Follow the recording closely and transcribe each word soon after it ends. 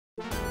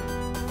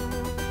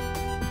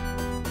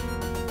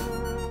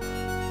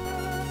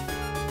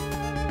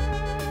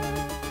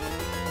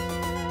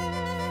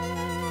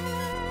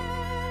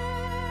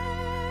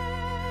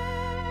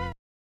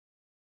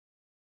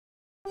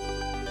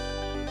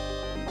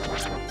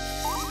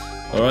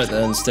Alright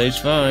then, stage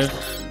 5.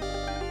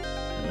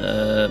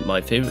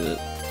 My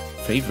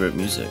favorite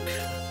music.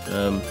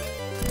 I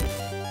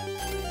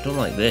don't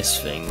like this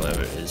thing,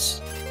 wherever it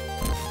is.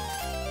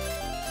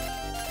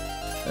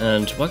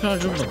 And why can't I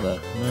jump up there?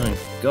 My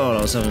god,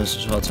 I was having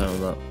such a hard time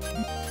with that.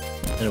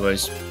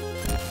 Anyways.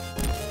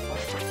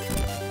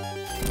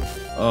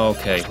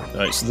 Okay,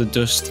 alright, so the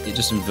dust, it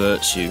just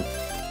inverts you.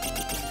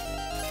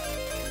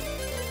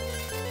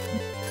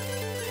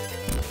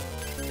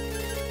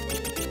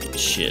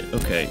 Shit,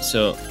 okay,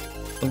 so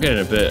I'm getting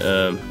a bit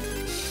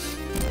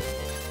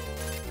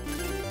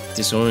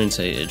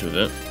disorientated with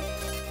it.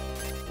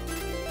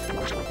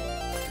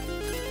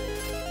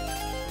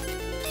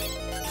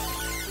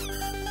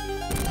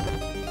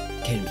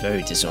 Getting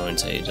very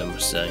disorientated, I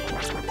must say.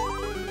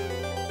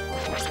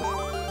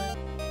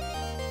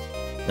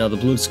 Now the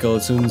blood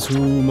skeletons, oh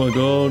my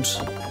god.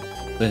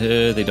 They're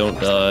here, they don't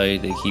die,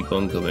 they keep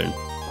on coming.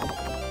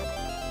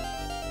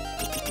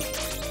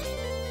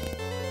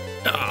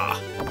 Ah!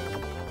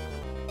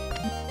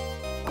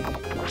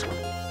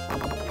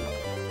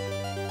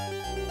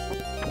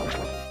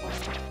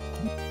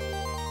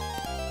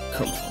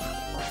 Come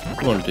on.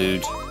 Come on,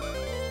 dude.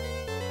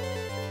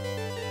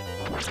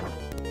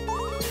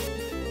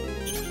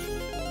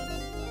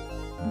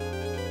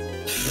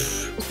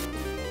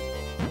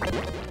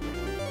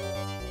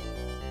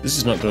 This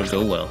is not going to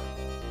go well.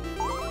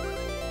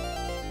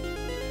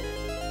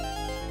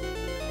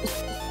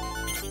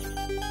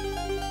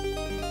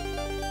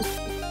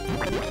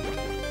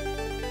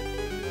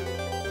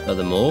 Are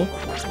there more?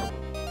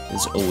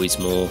 There's always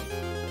more.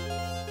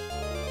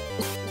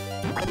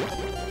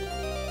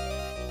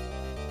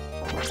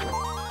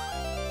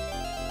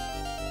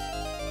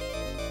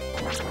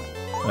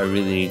 I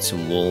really need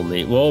some wall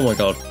meat. Oh my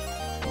god.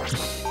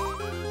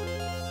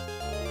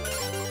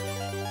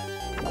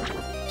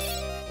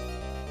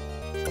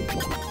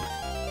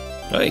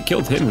 I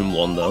killed him in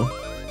one though.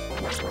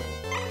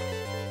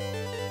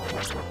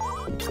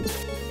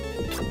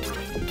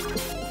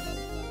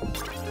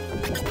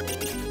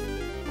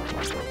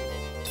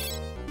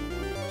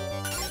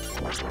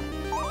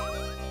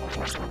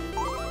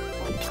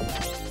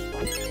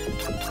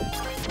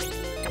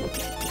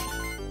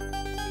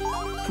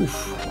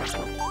 Oof.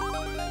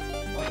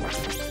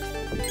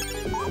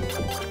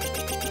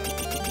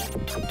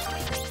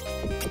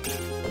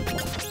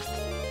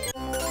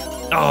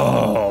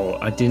 Oh,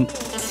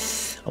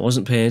 I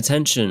wasn't paying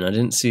attention. I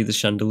didn't see the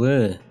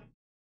chandelier.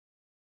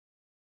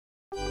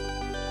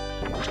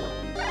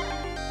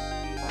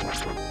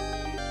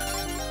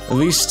 At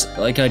least,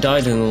 like, I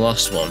died in the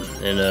last one,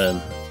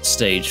 in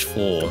stage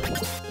 4.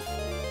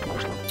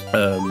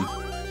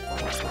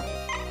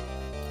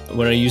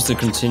 When I used to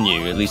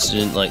continue, at least it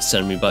didn't, like,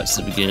 send me back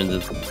to the beginning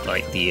of the,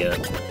 like, the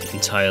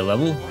entire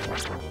level.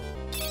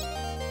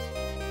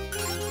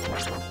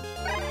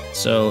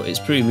 So it's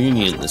pretty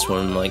lenient, this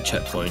one, like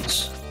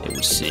checkpoints, it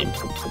would seem.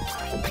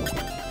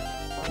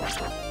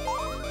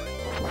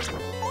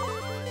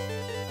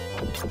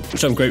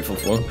 Which I'm grateful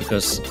for,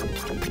 because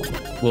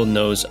Lord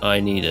knows I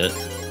need it.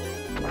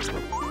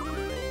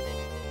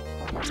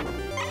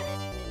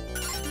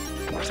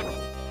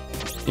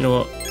 You know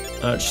what?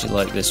 I actually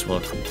like this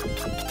one.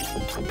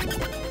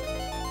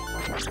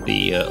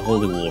 The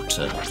holy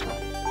water.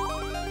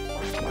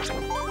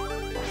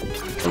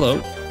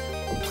 Hello.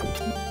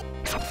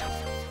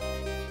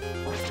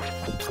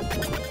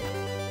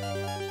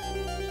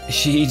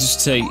 He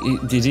just take...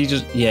 Did he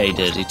just... Yeah, he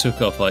did. He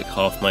took off like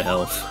half my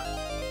health.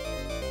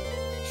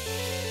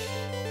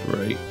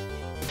 Great.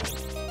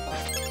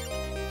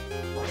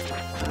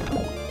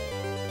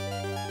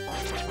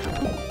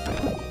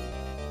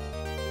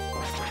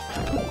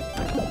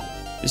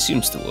 This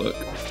seems to work.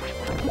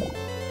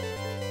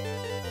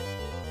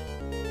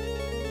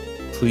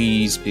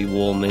 Please be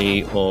wall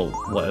me or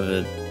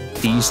whatever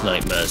these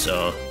nightmares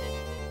are.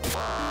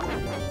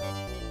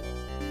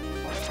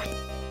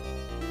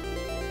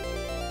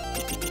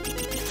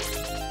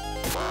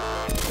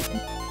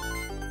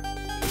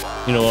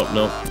 You know what?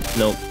 Nope.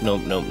 Nope.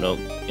 Nope. Nope. Nope.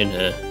 In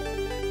here.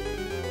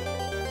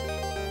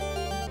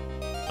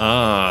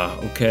 Ah,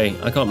 okay.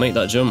 I can't make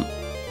that jump.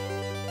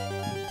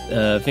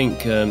 I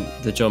think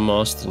the John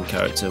Marston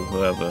character,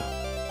 whoever,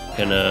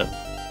 can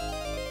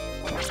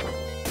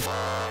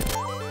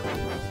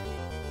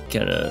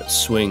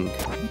swing.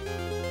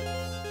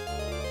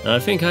 And I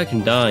think I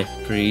can die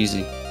pretty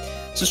easy.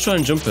 Let's just try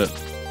and jump it.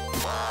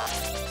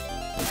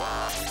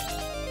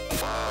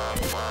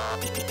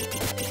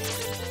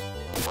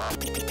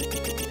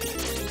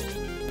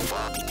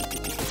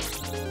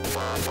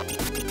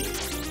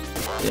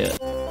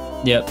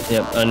 Yeah.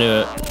 Yep, I knew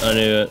it. I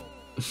knew it.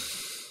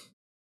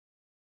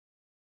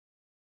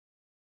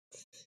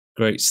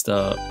 Great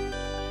start.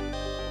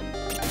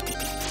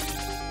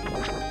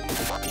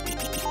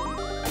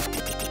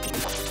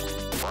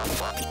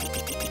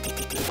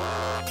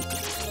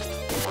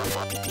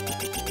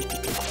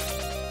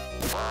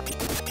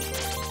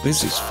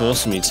 This is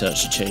forcing me to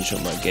actually change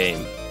up my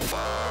game.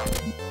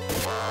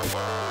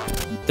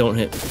 Don't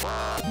hit.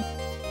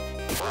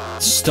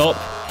 Stop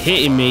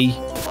hitting me.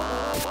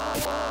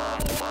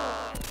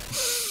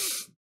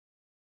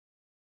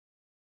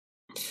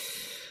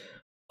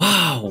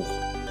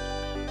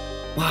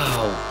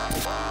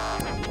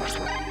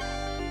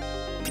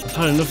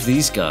 had enough of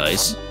these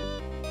guys.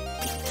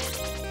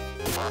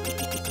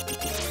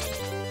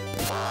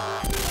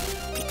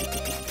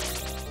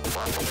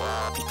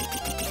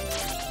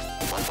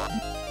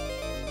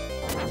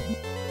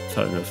 I've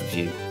had enough of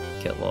you.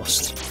 Get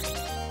lost.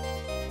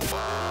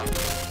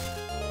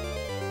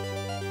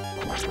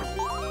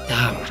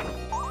 Damn.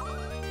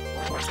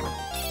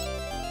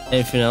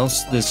 Anything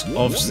else? There's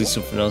obviously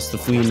something else. The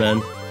flea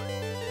men.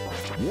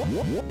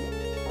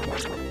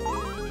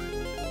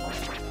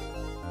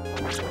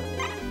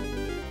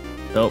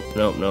 Nope,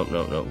 nope, nope,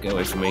 nope, nope. Get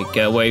away from me.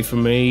 Get away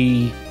from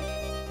me.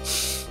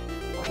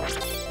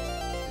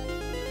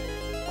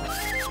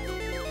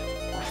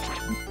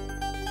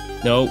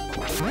 Nope.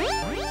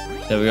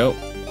 There we go.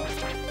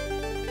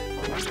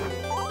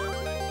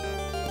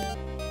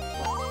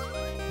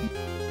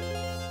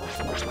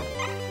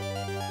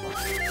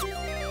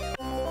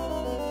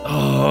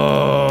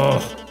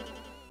 Oh.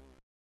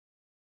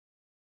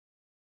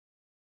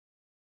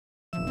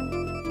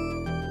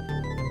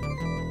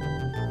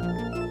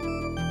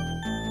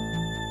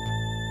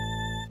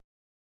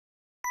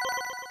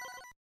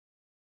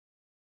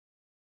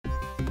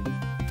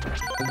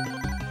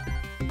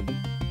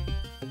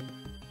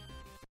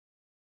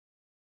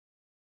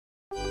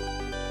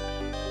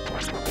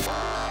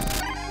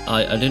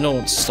 I didn't know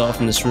what to start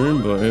from this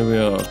room, but here we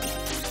are.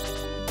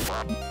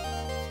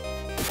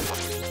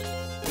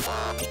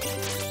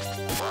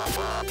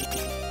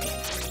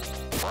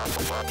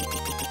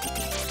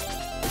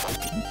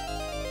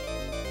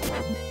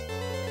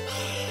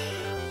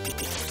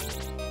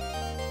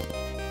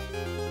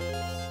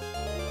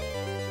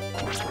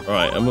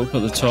 Alright, I'm up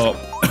at the top.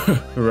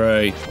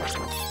 Hooray.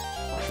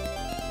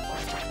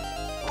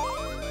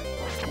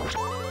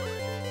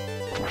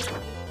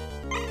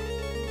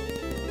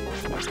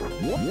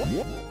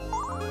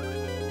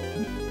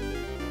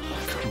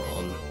 Come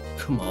on,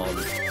 come on.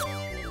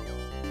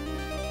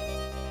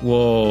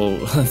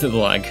 Whoa, the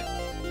lag.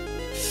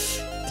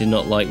 Did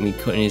not like me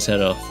cutting his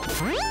head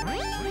off.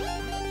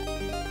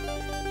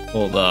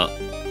 All that.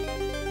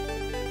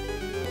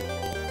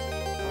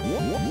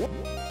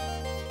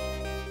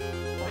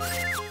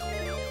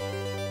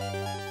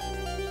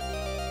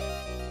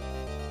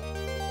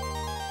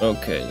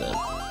 Okay then.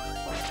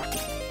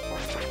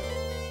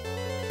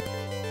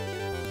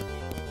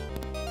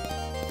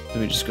 Do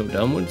we just go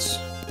downwards?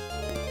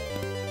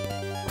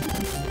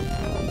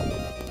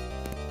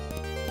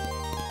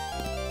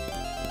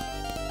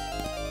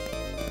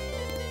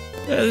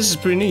 Yeah, this is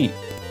pretty neat.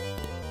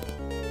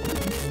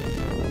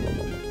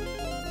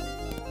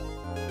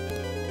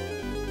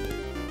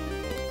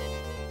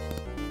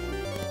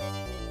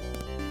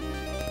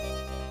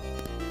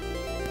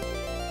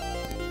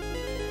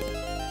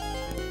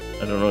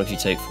 I don't know if you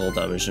take full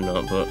damage or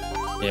not, but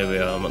here we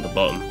are, I'm at the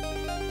bottom.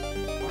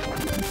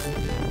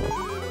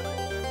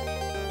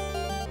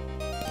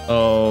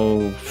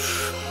 Oh,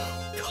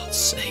 God's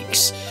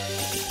sakes.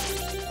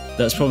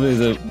 That's probably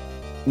the...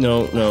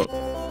 No, no.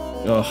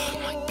 Oh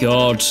my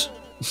God.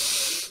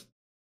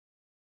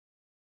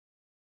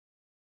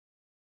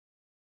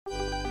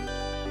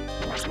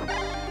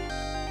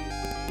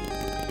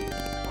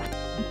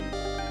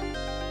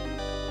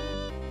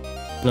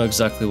 Not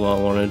exactly what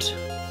I wanted.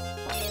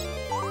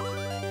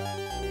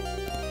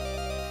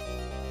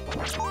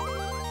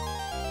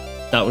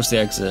 That was the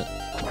exit.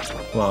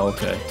 Wow,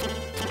 okay.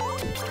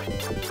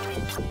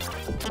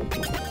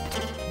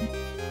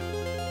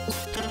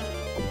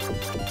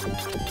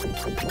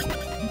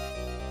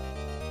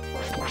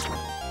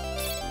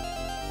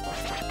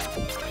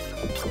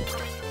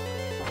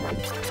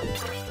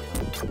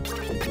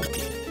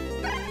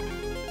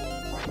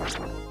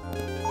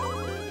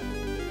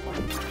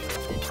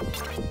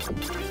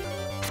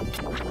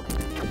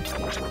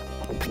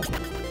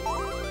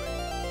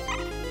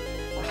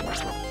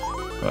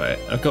 Right,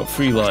 I've got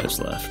 3 lives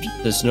left.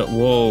 There's no...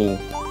 Whoa.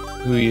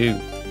 Who are you?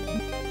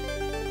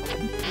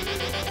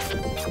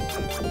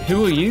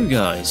 Who are you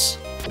guys?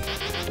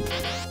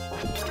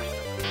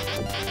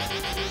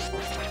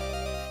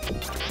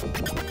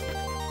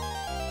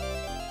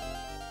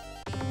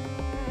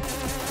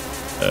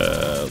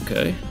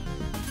 Okay.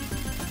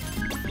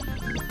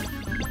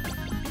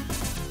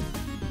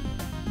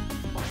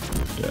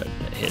 Did I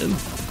hit him?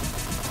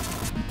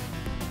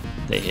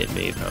 They hit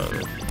me,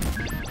 apparently.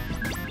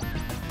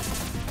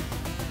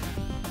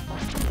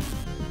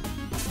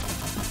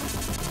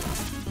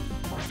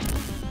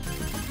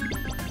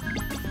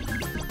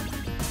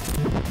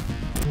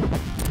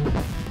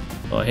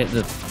 Oh, I hit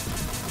the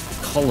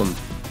column.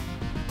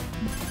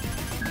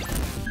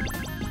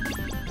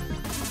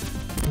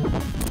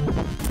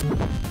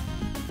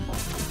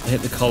 I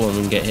hit the column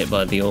and get hit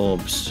by the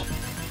orbs.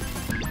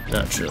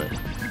 Naturally.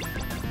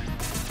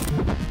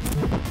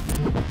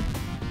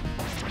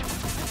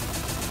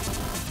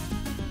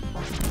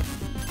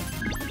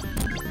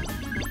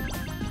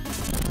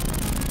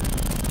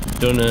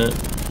 Done it.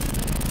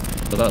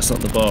 But that's not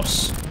the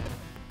boss.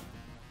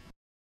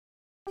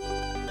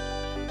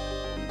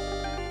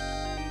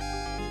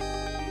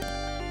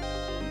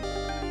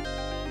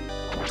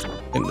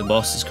 I think the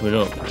boss is coming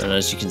up, and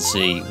as you can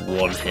see,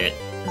 1 hit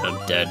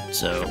I'm dead,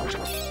 so...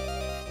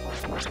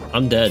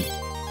 I'm dead.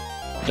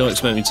 Don't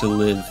expect me to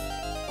live.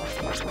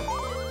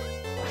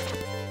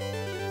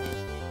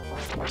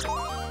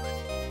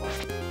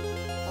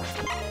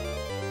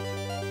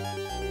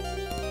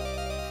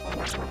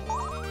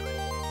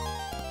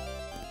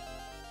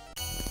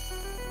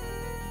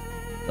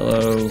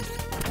 Hello.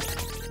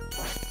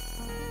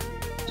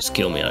 Just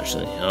kill me,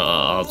 actually.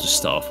 I'll just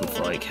start off with,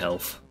 like,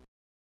 health.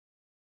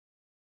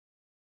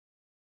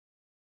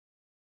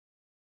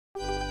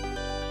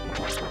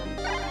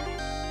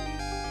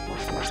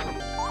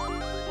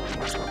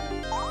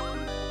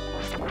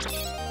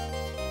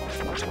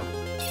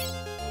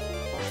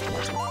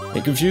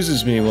 It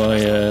confuses me why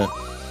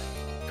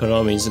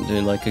Konami isn't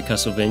doing like a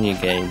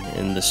Castlevania game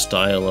in the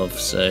style of,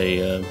 say,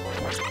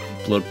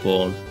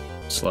 Bloodborne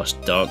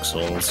 / Dark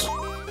Souls.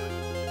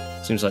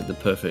 Seems like the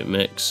perfect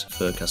mix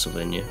for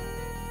Castlevania.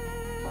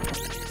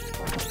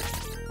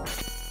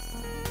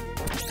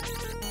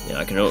 Yeah,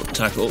 I can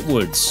attack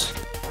upwards.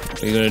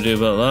 What are you going to do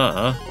about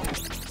that,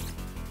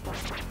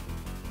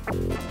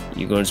 huh?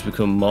 You're going to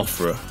become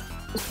Mothra.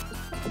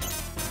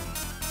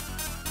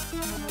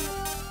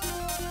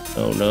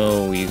 Oh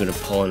no, you're gonna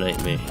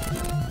pollinate me.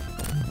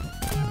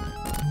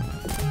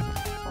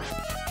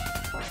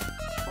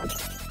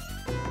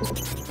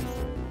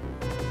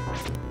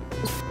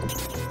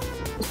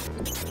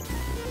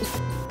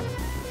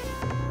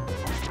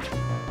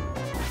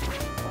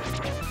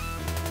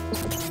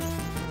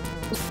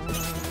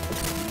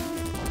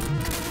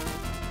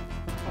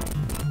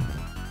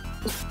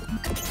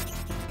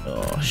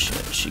 Oh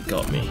shit, she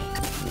got me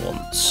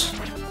once.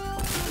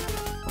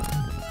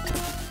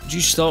 Did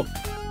you stop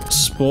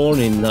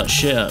spawning that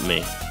shit at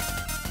me?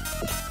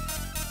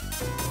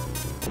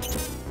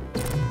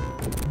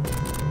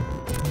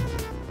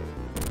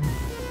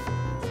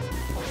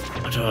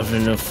 I don't have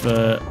enough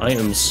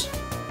items.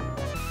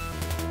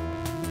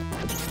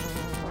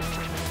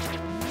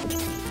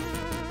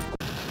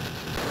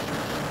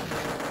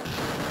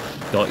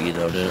 Got you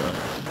though, didn't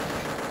I?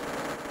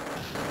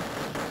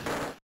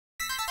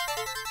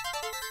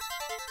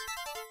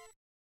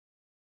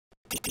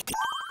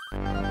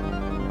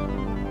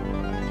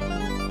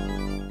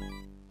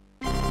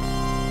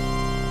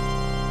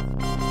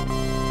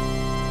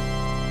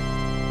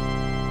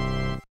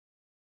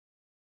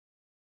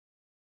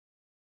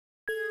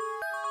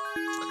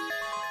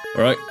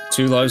 Alright,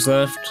 2 lives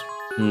left,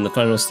 and the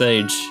final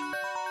stage.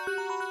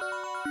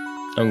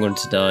 I'm going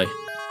to die.